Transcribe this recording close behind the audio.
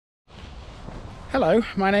Hello,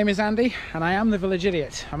 my name is Andy and I am the Village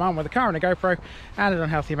Idiot, a man with a car and a GoPro and an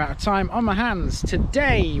unhealthy amount of time on my hands.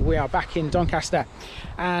 Today we are back in Doncaster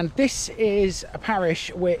and this is a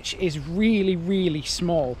parish which is really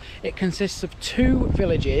small. It consists of two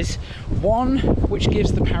villages, one which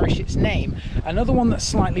gives the parish its name, another one that's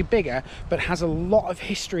slightly bigger but has a lot of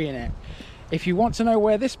history in it. If you want to know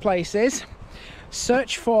where this place is,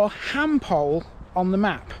 search for Hampole on the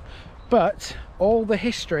map, but all the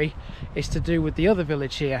history is to do with the other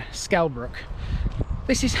village here, Skelbrooke.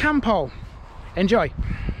 This is Hampole. Enjoy.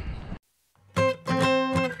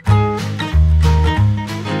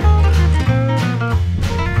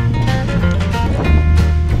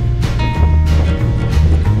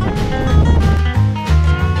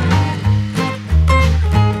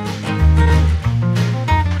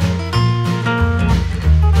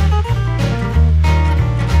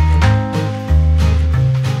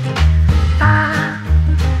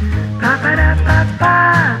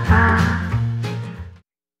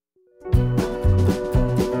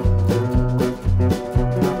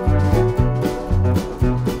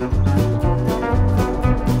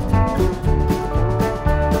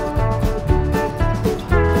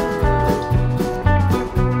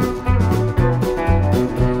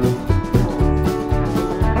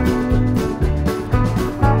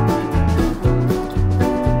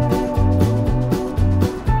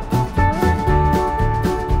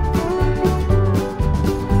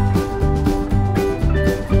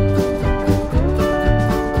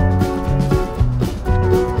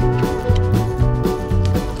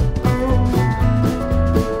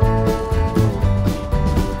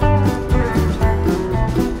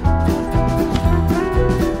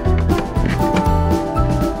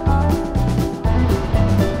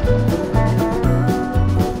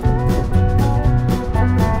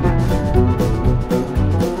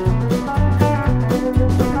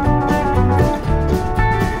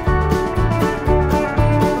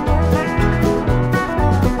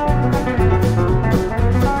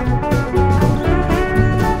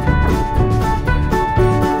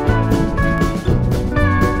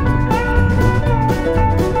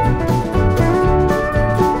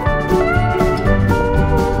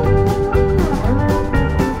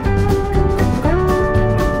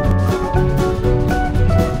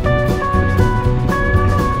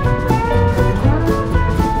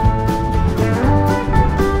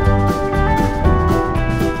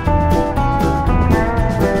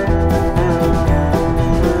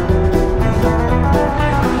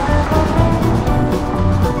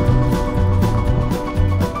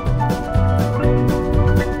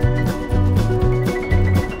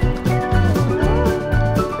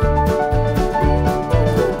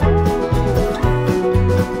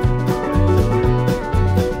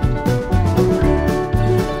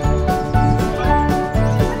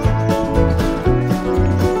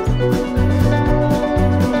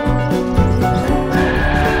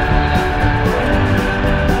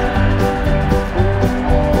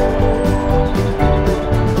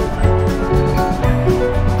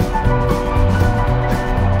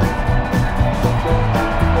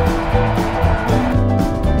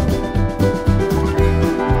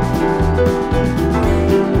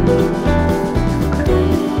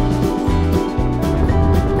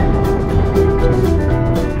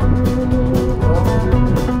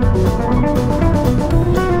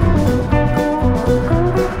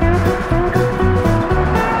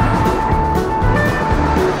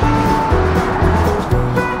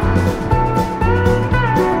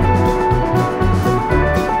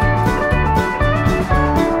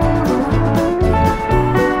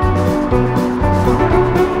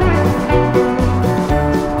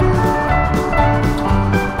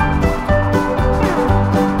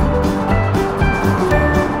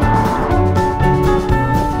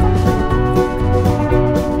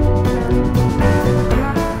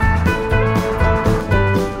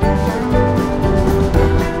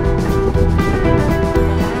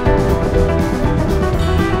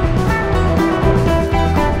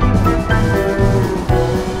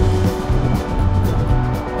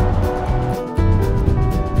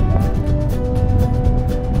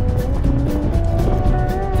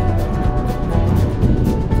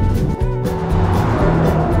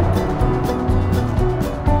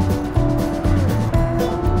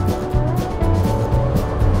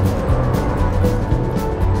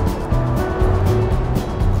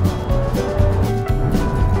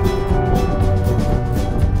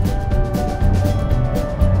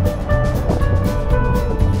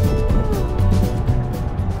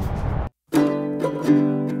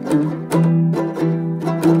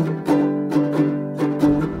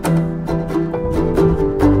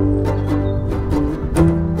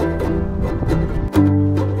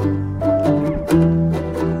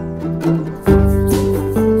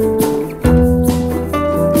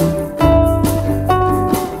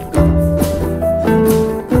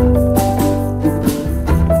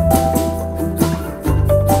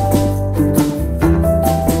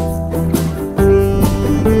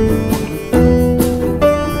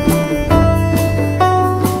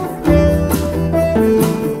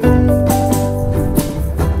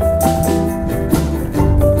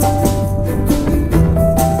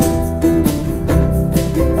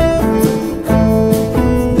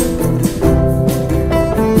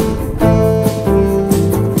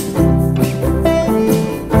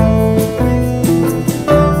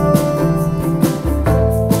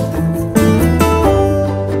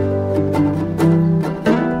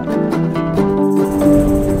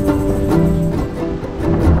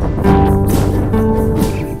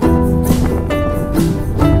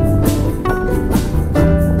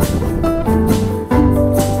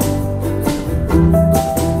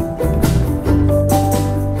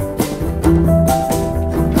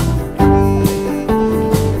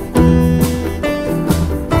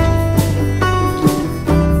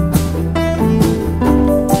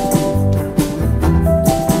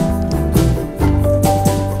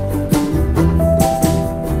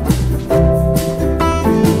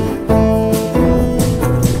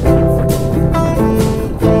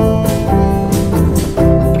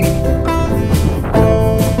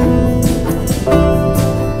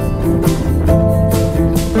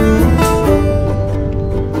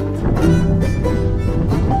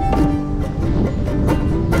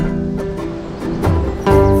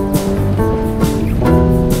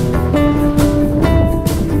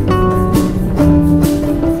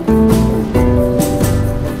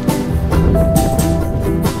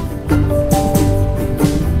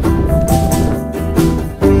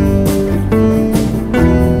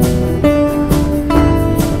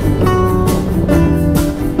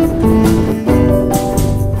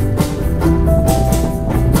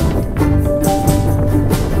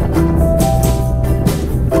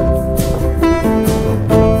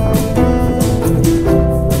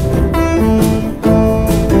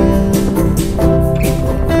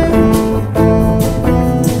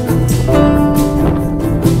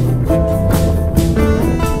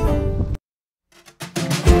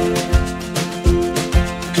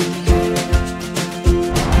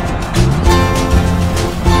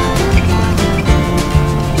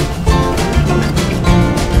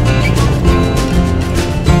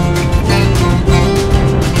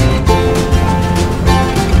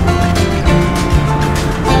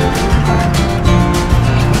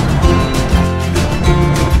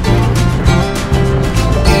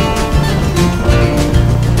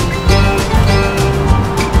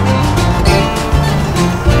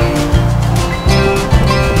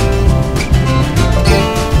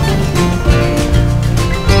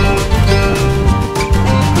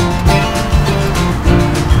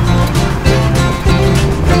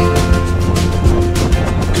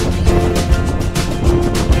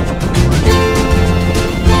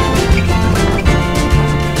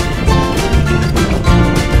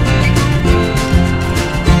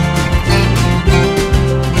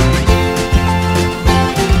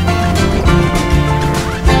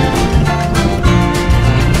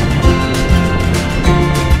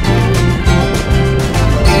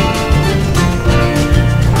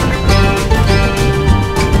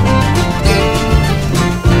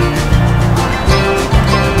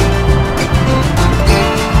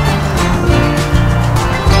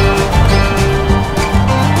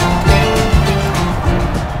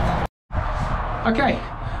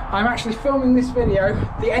 I'm actually filming this video,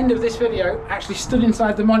 the end of this video, actually stood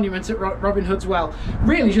inside the monument at Robin Hood's Well,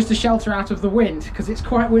 really just to shelter out of the wind, because it's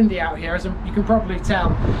quite windy out here, as you can probably tell.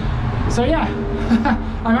 So yeah,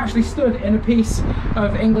 I'm actually stood in a piece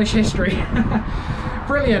of English history.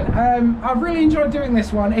 Brilliant. I've really enjoyed doing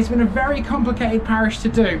this one. It's been a very complicated parish to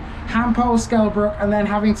do. Hampole, Skelbrooke, and then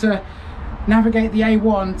having to navigate the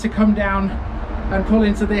A1 to come down and pull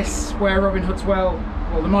into this where Robin Hood's Well,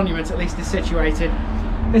 the monument at least, is situated.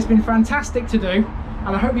 It's been fantastic to do,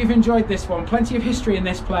 and I hope you've enjoyed this one. Plenty of history in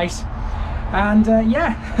this place. And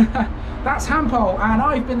yeah, that's Hampole, and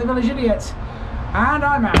I've been the Village Idiot, and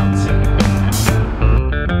I'm out.